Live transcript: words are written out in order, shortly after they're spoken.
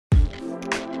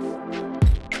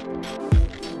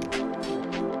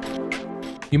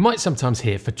You might sometimes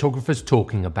hear photographers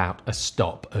talking about a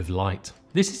stop of light.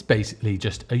 This is basically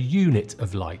just a unit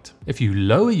of light. If you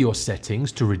lower your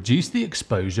settings to reduce the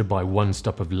exposure by one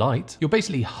stop of light, you're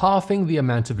basically halving the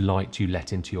amount of light you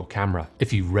let into your camera.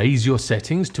 If you raise your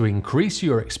settings to increase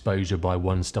your exposure by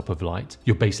one stop of light,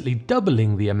 you're basically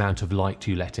doubling the amount of light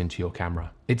you let into your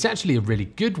camera. It's actually a really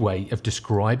good way of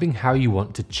describing how you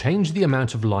want to change the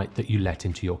amount of light that you let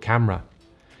into your camera.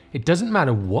 It doesn't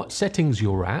matter what settings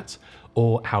you're at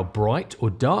or how bright or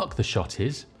dark the shot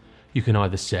is. You can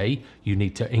either say you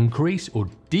need to increase or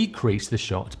decrease the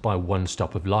shot by one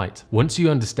stop of light. Once you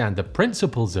understand the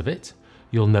principles of it,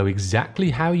 you'll know exactly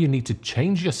how you need to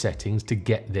change your settings to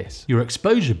get this. Your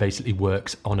exposure basically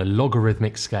works on a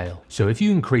logarithmic scale. So if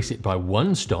you increase it by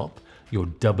one stop, you're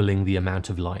doubling the amount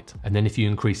of light. And then if you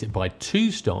increase it by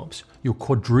 2 stops, you're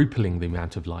quadrupling the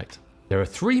amount of light. There are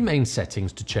 3 main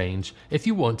settings to change if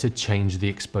you want to change the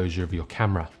exposure of your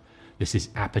camera. This is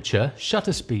aperture,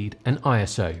 shutter speed, and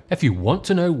ISO. If you want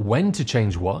to know when to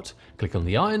change what, click on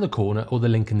the eye in the corner or the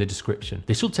link in the description.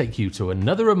 This will take you to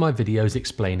another of my videos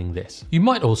explaining this. You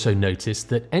might also notice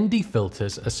that ND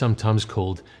filters are sometimes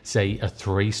called, say, a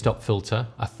 3-stop filter,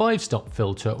 a 5-stop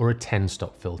filter, or a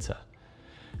 10-stop filter.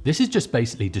 This is just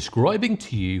basically describing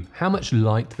to you how much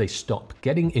light they stop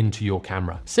getting into your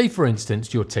camera. Say for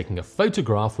instance, you're taking a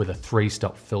photograph with a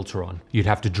 3-stop filter on. You'd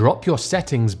have to drop your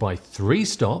settings by 3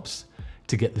 stops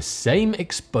to get the same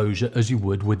exposure as you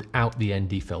would without the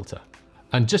ND filter.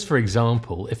 And just for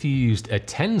example, if you used a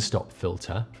 10-stop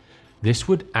filter, this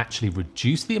would actually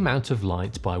reduce the amount of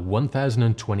light by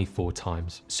 1024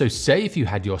 times. So say if you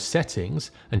had your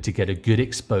settings and to get a good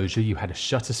exposure you had a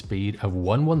shutter speed of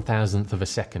 1/1000th of a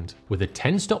second. With a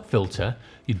 10-stop filter,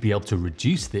 you'd be able to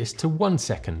reduce this to 1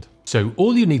 second. So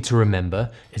all you need to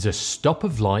remember is a stop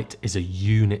of light is a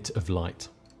unit of light.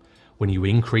 When you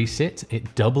increase it,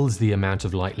 it doubles the amount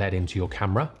of light let into your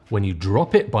camera. When you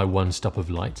drop it by 1 stop of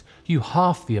light, you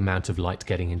halve the amount of light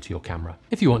getting into your camera.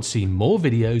 If you want to see more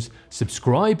videos,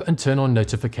 subscribe and turn on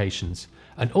notifications.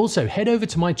 And also head over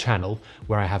to my channel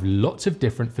where I have lots of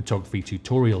different photography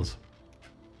tutorials.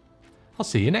 I'll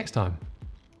see you next time.